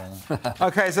Scotland.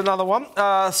 OK, here's another one.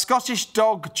 Scottish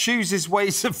dog chooses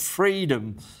ways of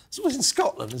freedom. It's always in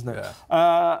Scotland, isn't it?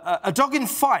 Yeah. A dog in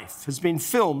Fife has been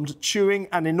filmed chewing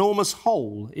an enormous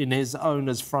hole in his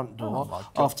owner's front door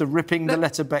after ripping the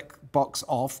letterbox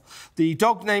off. The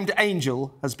dog named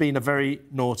Angel has been a very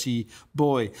naughty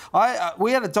boy.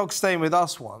 We had a dog staying with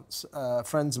us once,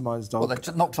 friends of mine's dog. Well, they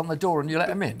just knocked on the door and you let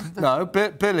him in? No,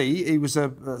 Billy, he was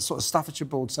a sort of Staffordshire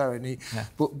Bull Terrier,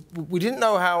 but we didn't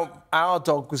know how our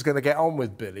dog was going to get on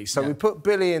with Billy, so we put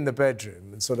Billy in the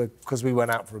bedroom and sort of, because we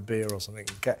went out for a beer or something,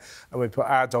 and we put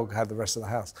our dog had the rest of the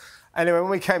house. Anyway,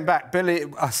 when we came back, Billy,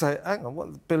 I said, hang on,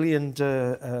 what? Billy and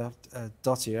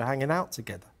Dottie are hanging out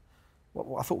together.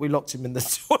 I thought we locked him in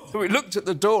the door. We looked at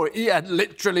the door. He had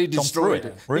literally destroyed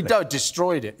it. Really? He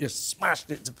destroyed it. Just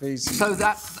smashed it to pieces. So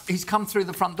he's come through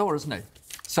the front door, hasn't he?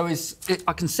 So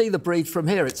I can see the breed from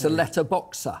here. It's a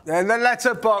letterboxer. And the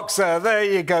letterboxer. There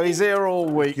you go. He's here all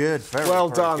week. Good. Well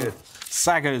done. Good.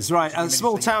 Saggers. Right, and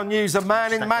small-town news. A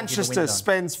man in Manchester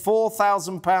spends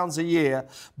 £4,000 a year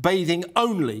bathing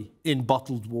only in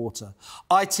bottled water.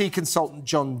 IT consultant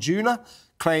John Juna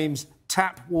claims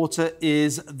tap water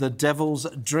is the devil's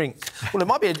drink. Well, it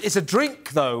might be. It's a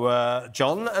drink, though,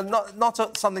 John, and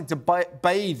not something to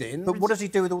bathe in. But what does he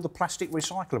do with all the plastic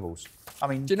recyclables? I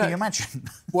mean, can you imagine?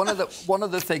 one of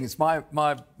the things, my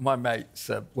mate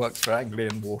works for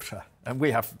Anglian Water, and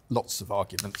we have lots of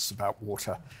arguments about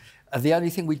water. And the only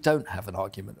thing we don't have an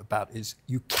argument about is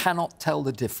you cannot tell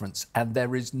the difference, and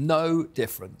there is no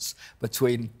difference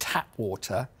between tap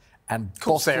water and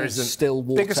bottled still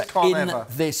water in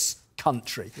this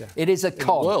country. It is a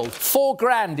con. world.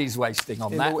 £4,000 he's wasting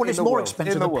on that. Well, it's more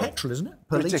expensive than petrol, isn't it?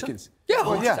 Per Ridiculous. Yeah,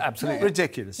 Well, yeah, absolutely.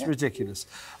 Ridiculous, ridiculous.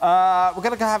 We're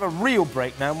going to have a real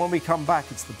break now, and when we come back,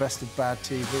 it's the best of bad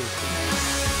TV.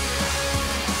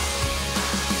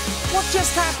 What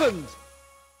just happened?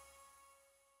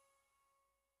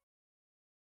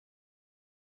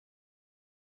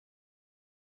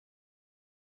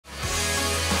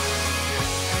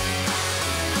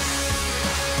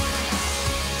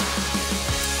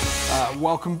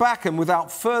 Welcome back, and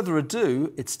without further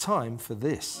ado, it's time for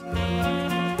this.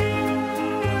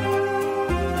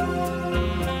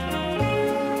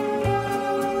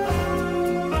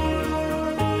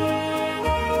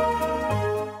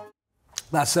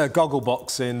 That's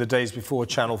Gogglebox in the days before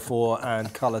Channel 4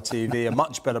 and Colour TV. A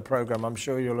much better programme, I'm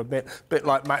sure you'll admit. A bit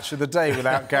like Match of the Day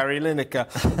without Gary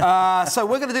Lineker. So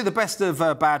we're going to do the best of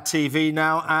bad TV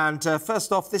now. And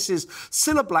first off, this is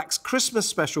Cilla Black's Christmas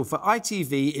special for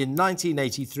ITV in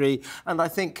 1983. And I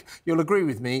think you'll agree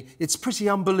with me, it's pretty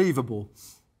unbelievable.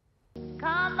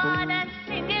 Come on and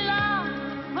sing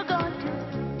along. We're going to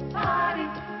party,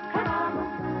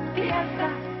 come,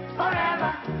 fiesta,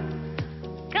 forever.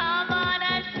 Come on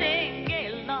and sing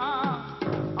along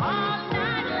all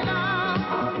night long,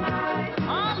 all night,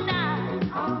 all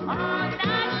night, all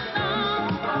night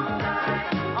long,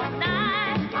 all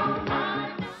night, all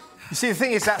night. You see, the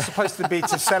thing is, that's supposed to be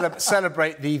to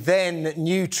celebrate the then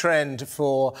new trend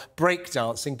for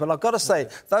breakdancing. But I've got to say,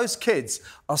 those kids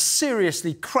are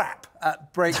seriously crap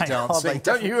at breakdancing.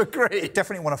 Don't you agree?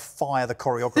 Definitely want to fire the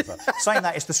choreographer. Saying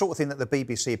that, it's the sort of thing that the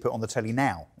BBC put on the telly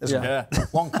now, isn't it? Yeah.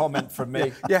 One comment from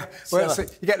me. Yeah. Well, so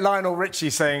you get Lionel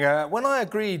Richie saying, when I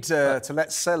agreed to let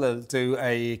Cilla do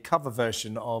a cover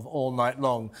version of All Night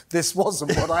Long, this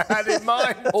wasn't what I had in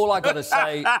mind. All I got to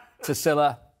say to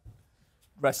Cilla,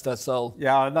 rest her soul.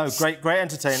 Yeah, I know. Great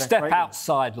entertainer. Step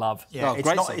outside, love. Yeah,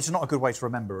 it's not a good way to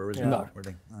remember her, is it? No.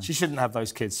 Really. No. She shouldn't have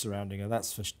those kids surrounding her,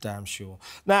 that's for damn sure.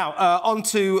 Now, on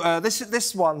to...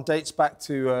 this one dates back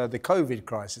to the COVID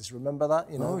crisis. Remember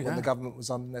that? You know, when the government was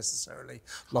unnecessarily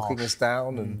locking us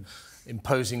down and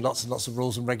imposing lots and lots of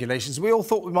rules and regulations. We all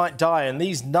thought we might die, and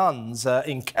these nuns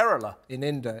in Kerala, in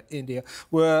India,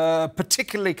 were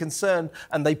particularly concerned,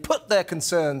 and they put their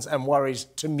concerns and worries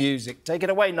to music. Take it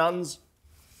away, nuns.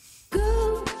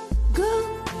 Go,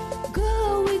 go,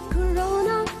 go with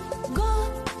Corona.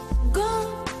 Go,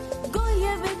 go, go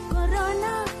away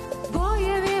Corona. Go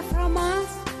away from us.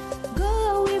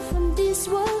 Go away from this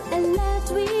world and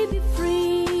let we be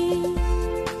free.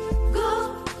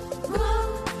 Go,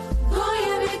 go, go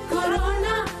away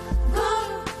Corona. Go,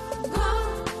 go,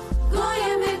 go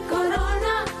away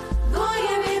Corona. Go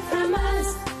away from us.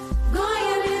 Go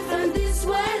away from this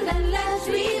world and let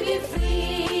we be free.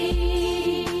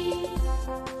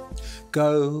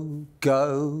 Go,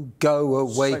 go, go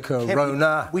away,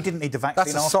 Corona. We didn't need the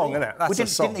vaccine after all. That's a song, isn't it? That's we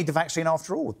didn't need the vaccine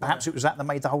after all. Perhaps it was that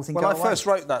made the whole thing go away. When I first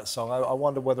wrote that song, I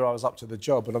wondered whether I was up to the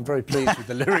job, but I'm very pleased with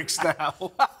the lyrics now.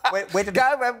 Where did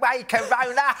go away,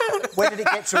 Corona! Where did it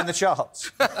get to in the charts?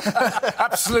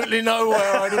 Absolutely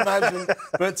nowhere, I'd imagine.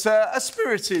 But a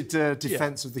spirited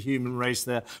defence of the human race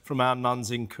there from our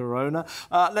nuns in Corona.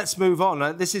 Let's move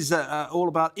on. This is all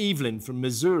about Evelyn from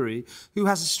Missouri, who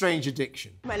has a strange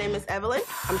addiction. My name is Evelyn.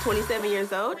 I'm 27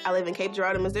 years old. I live in Cape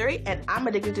Girardeau, Missouri, and I'm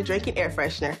addicted to drinking air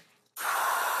freshener.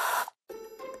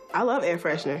 I love air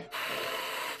freshener.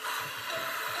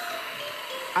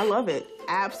 I love it,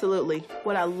 absolutely.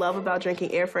 What I love about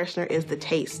drinking air freshener is the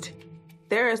taste.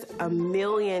 There's a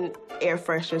million air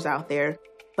fresheners out there,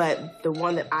 but the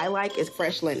one that I like is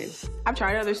Fresh Linen. I've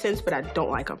tried others since, but I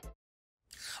don't like them.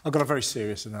 I've got a very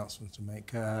serious announcement to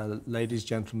make. Ladies,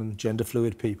 gentlemen,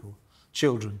 gender-fluid people,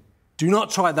 children, do not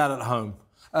try that at home.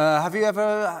 Have you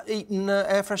ever eaten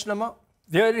air freshener, Mark?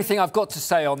 The only thing I've got to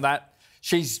say on that,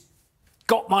 she's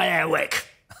got my air wick.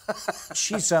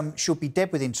 She'll be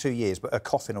dead within 2 years, but her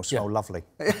coffin will smell lovely.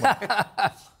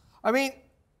 I mean,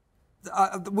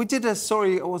 we did a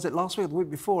story, or was it last week or the week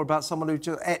before, about someone who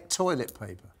just ate toilet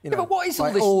paper. You know, but what is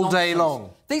all this all nonsense? Day long?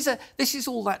 This is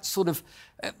all that sort of...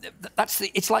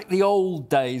 it's like the old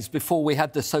days before we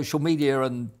had the social media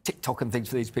and TikTok and things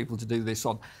for these people to do this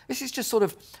on. This is just sort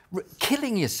of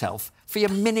killing yourself for your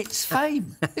minute's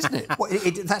fame, isn't it? Well,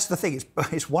 that's the thing.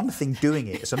 It's one thing doing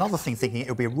it. It's another thing thinking it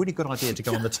would be a really good idea to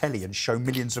go on the telly and show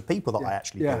millions of people that I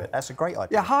actually do it. That's a great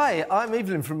idea. Yeah, hi, I'm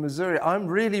Evelyn from Missouri. I'm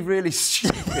really, really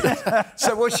stupid.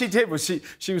 So what she did was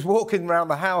she was walking around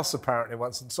the house apparently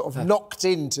once and sort of knocked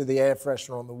into the air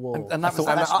freshener on the wall. And that was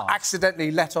nice. Accidentally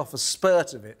let off a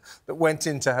spurt of it that went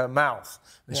into her mouth.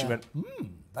 And she went,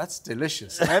 that's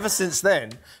delicious. And ever since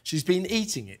then, she's been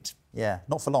eating it. Yeah,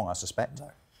 not for long, I suspect.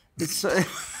 No. It's...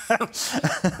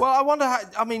 well, I wonder how...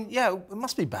 I mean, yeah, it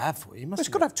must be bad for you. It's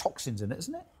got to have toxins in it,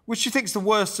 isn't it? Which do you think's the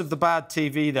worst of the bad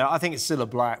TV there? I think it's still a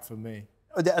black for me.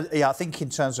 Yeah, I think in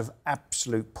terms of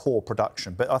absolute poor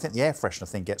production, but I think the air freshener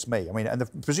thing gets me. I mean, and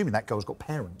presuming that girl's got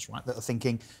parents, right, that are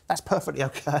thinking, that's perfectly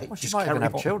OK. Well, she might even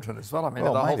have children as well. I mean,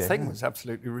 the whole thing was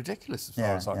absolutely ridiculous as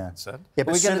far as I'm concerned. Yeah,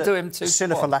 but we're going to do him too.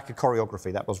 Silla for lack of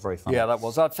choreography, that was very funny. Yeah, that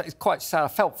was. It's quite sad. I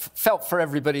felt for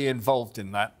everybody involved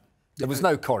in that. There was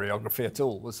no choreography at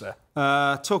all, was there?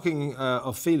 Talking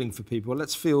of feeling for people,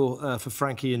 let's feel for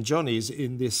Frankie and Johnny's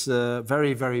in this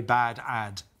very, very bad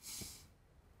ad.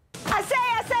 I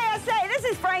say, this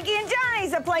is Frankie and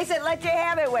Johnny's, the place that lets you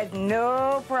have it with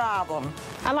no problem.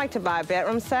 I'd like to buy a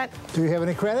bedroom set. Do you have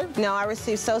any credit? No, I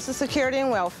receive Social Security and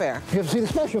welfare. You have to see the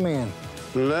special man.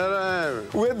 Let her have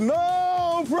it. With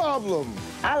no problem.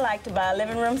 I'd like to buy a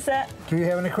living room set. Do you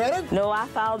have any credit? No, I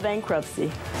filed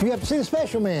bankruptcy. You have to see the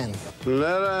special man.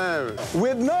 Let her have it.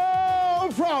 With no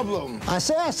problem. I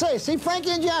say, see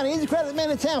Frankie and Johnny, he's the credit man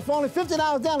in town. For only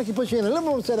 $50 down, he can put you in a living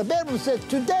room set, a bedroom set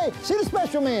today. See the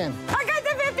special man. I got the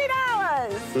 $50.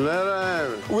 Let her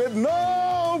have it. With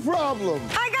no problem.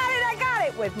 I got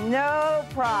it with no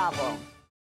problem.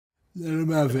 Let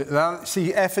them have it. Now,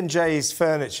 see, F&J's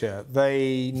Furniture,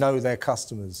 they know their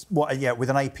customers. What, yeah, with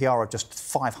an APR of just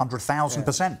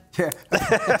 500,000%. Yeah.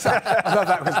 No,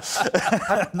 that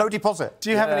was... no deposit. Do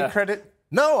you have any credit?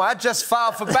 No, I just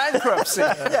filed for bankruptcy.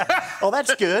 Oh,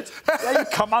 that's good. Yeah, you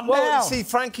come on well, down. You see,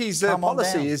 Frankie's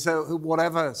policy is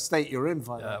whatever state you're in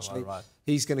financially,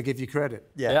 he's going to give you credit.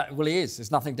 Yeah, well, he is.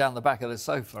 There's nothing down the back of the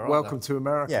sofa. Welcome to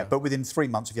America. Yeah, but within 3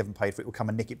 months, if you haven't paid for it, we'll come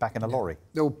and nick it back in a lorry.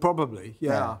 Oh, probably,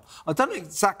 yeah. I don't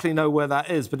exactly know where that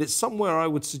is, but it's somewhere I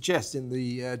would suggest in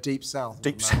the deep south.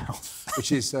 Deep south.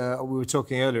 Which is, we were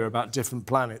talking earlier about different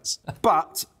planets.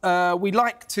 But we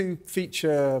like to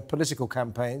feature political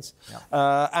campaigns,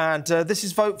 and this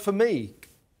is Vote for Me.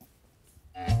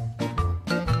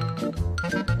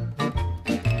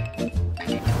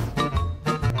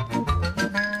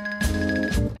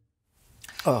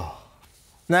 Oh.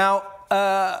 Now,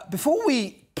 before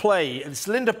we play, it's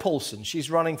Linda Paulson. She's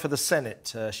running for the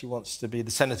Senate. She wants to be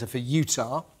the senator for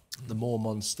Utah, the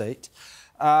Mormon state.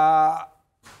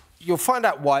 You'll find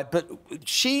out why, but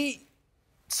she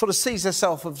sort of sees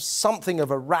herself as something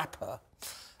of a rapper.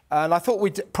 And I thought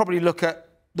we'd probably look at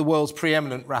the world's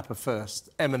preeminent rapper first,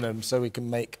 Eminem, so we can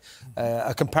make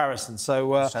a comparison.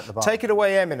 So take it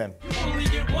away, Eminem. You only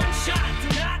get one shot,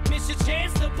 do not miss your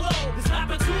chance to blow. This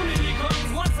opportunity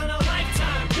comes once in a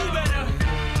lifetime. You better.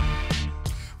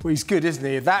 Well, he's good, isn't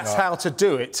he? That's how to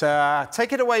do it.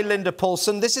 Take it away, Linda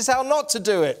Paulson. This is how not to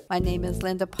do it. My name is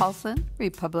Linda Paulson,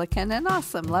 Republican and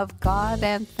awesome. Love God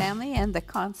and family and the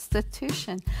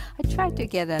Constitution. I tried to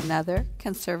get another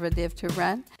conservative to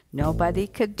run. Nobody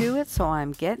could do it, so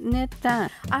I'm getting it done.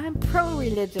 I'm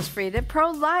pro-religious freedom,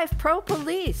 pro-life,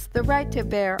 pro-police, the right to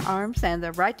bear arms and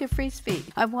the right to free speech.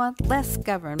 I want less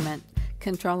government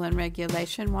control and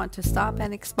regulation, want to stop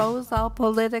and expose all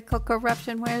political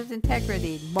corruption, whereas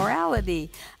integrity, morality,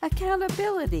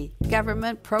 accountability.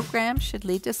 Government programs should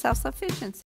lead to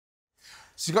self-sufficiency.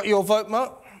 So you got your vote,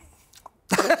 Mark?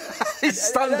 He's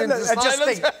stunned into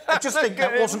silence. I just think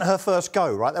that wasn't her first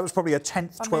go, right? That was probably her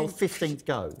 10th, 12th, 15th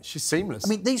go. She's seamless. I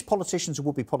mean, these politicians are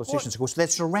would-be politicians, of course, they're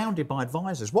surrounded by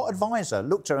advisors. What advisor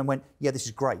looked at her and went, yeah, this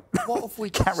is great? What have we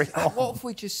carry on? What have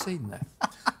we just seen there?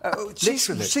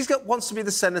 Wants to be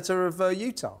the senator of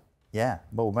Utah. Yeah,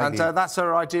 well, maybe... And that's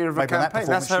her idea of a campaign.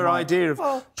 That's her idea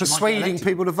of persuading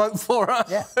people to vote for her.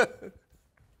 Yeah.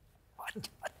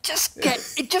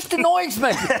 It just annoys me.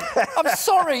 I'm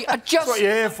sorry. That's what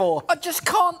you're here for. I just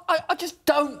can't. I just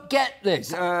don't get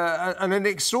this. And an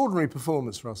extraordinary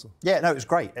performance, Russell. Yeah, no, it was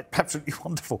great. Absolutely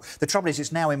wonderful. The trouble is,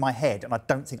 it's now in my head, and I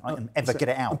don't think I can ever get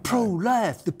it out.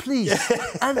 Pro-life, the police,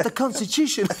 and the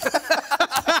Constitution.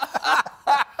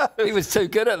 He was too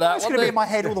good at that. It's going to be in my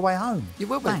head all the way home. You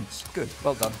will be. Thanks. Good.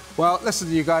 Well done. Well, listen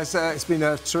to you guys. It's been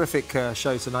a terrific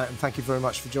show tonight, and thank you very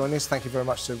much for joining us. Thank you very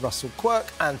much to Russell Quirk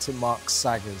and to Mark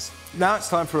Saggers. Now it's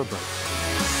time for a break.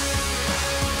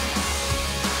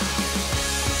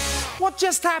 What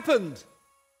just happened?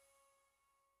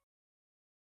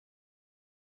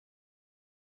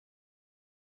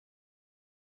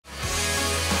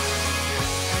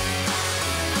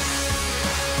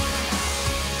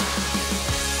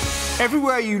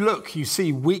 Everywhere you look, you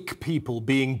see weak people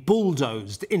being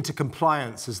bulldozed into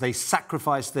compliance as they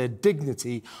sacrifice their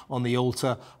dignity on the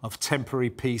altar of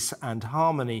temporary peace and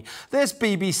harmony. There's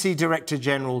BBC Director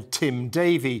General Tim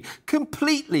Davie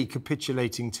completely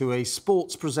capitulating to a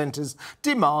sports presenter's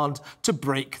demand to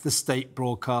break the state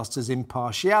broadcaster's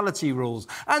impartiality rules.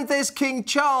 And there's King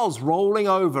Charles rolling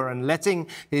over and letting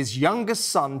his youngest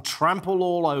son trample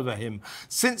all over him.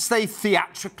 Since they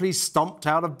theatrically stomped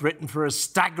out of Britain for a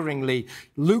staggeringly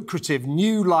lucrative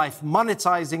new life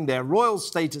monetising their royal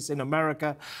status in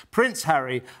America, Prince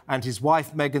Harry and his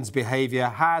wife Meghan's behaviour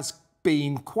has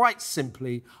been quite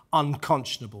simply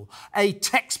unconscionable. A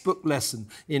textbook lesson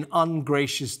in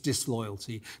ungracious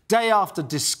disloyalty. Day after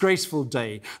disgraceful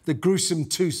day, the gruesome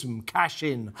twosome cash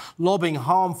in, lobbing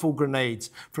harmful grenades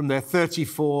from their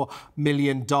 $34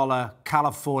 million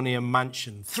California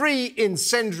mansion. 3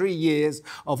 incendiary years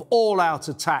of all-out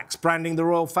attacks, branding the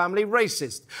royal family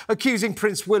racist, accusing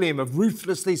Prince William of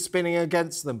ruthlessly spinning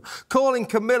against them, calling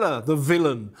Camilla the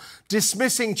villain,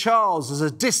 dismissing Charles as a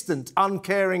distant,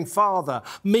 uncaring father,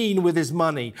 mean with his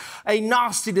money. A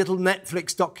nasty little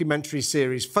Netflix documentary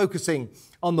series focusing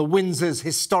on the Windsors'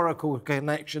 historical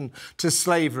connection to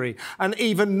slavery. An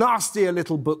even nastier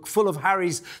little book full of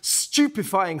Harry's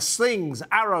stupefying slings,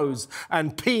 arrows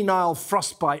and penile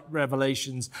frostbite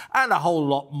revelations, and a whole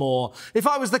lot more. If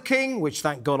I was the king, which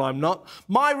thank God I'm not,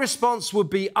 my response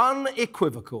would be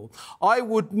unequivocal. I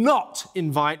would not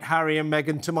invite Harry and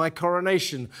Meghan to my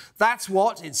coronation. That's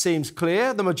what, it seems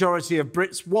clear, the majority of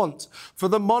Brits want, for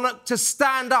the monarch to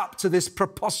stand up to this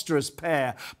preposterous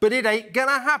pair. But it ain't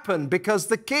gonna happen, because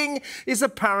the king is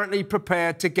apparently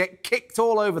prepared to get kicked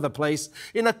all over the place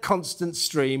in a constant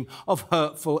stream of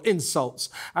hurtful insults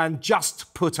and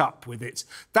just put up with it.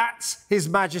 That's His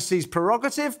Majesty's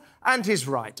prerogative and his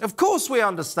right. Of course we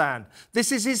understand.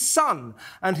 This is his son,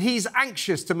 and he's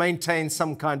anxious to maintain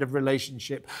some kind of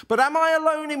relationship. But am I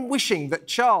alone in wishing that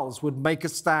Charles would make a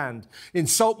stand,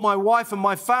 insult my wife and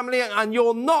my family, and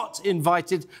you're not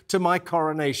invited to my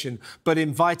coronation, but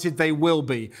invited they will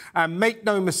be. And make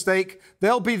no mistake,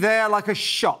 they'll be there like a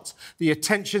shot, the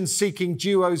attention-seeking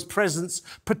duo's presence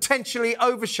potentially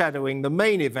overshadowing the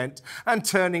main event and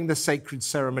turning the sacred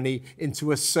ceremony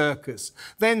into a circus.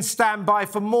 Then stand by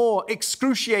for more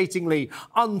excruciatingly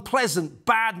unpleasant,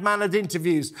 bad-mannered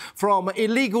interviews from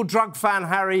illegal drug fan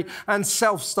Harry and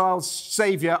self-styled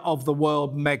saviour of the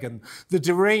world Meghan. The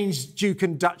deranged Duke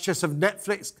and Duchess of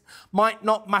Netflix might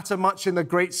not matter much in the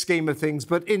great scheme of things,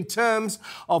 but in terms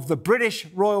of the British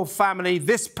royal family,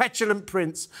 this petulant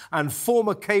prince and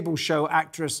former cable show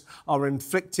actress are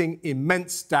inflicting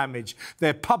immense damage.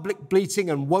 Their public bleating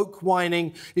and woke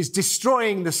whining is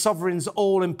destroying the sovereign's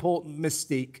all-important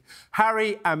mystique.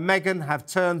 Harry and Meghan have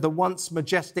turned the once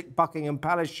majestic Buckingham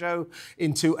Palace show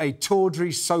into a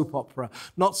tawdry soap opera.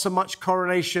 Not so much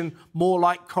Coronation, more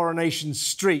like Coronation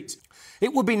Street.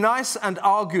 It would be nice and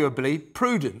arguably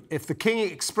prudent if the king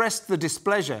expressed the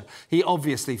displeasure he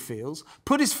obviously feels,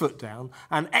 put his foot down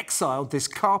and exiled this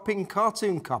carping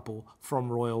cartoon couple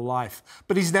from royal life.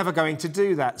 But he's never going to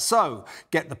do that. So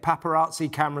get the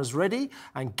paparazzi cameras ready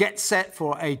and get set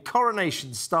for a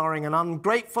coronation starring an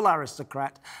ungrateful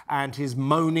aristocrat and his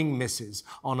moaning missus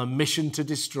on a mission to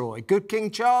destroy. Good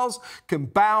King Charles can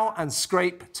bow and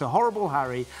scrape to horrible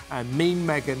Harry and mean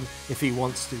Meghan if he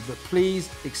wants to, but please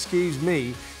excuse me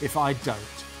if I don't.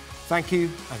 Thank you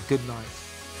and good night.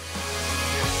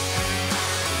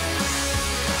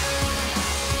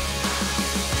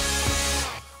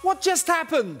 What just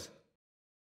happened?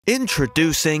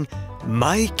 Introducing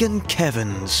Mike and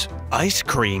Kevin's ice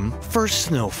cream for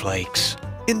snowflakes.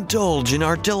 Indulge in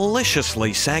our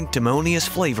deliciously sanctimonious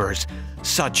flavors,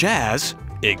 such as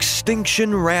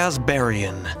Extinction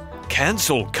Raspberryan,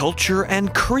 Cancel Culture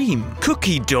and Cream,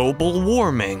 Cookie Double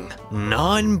Warming,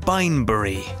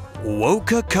 Non-Bineberry,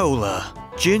 Woca-Cola,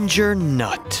 Ginger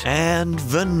Nut, and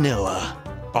Vanilla.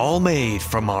 All made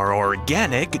from our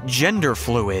organic gender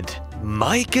fluid.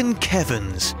 Mike and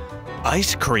Kevin's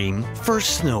ice cream for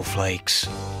snowflakes.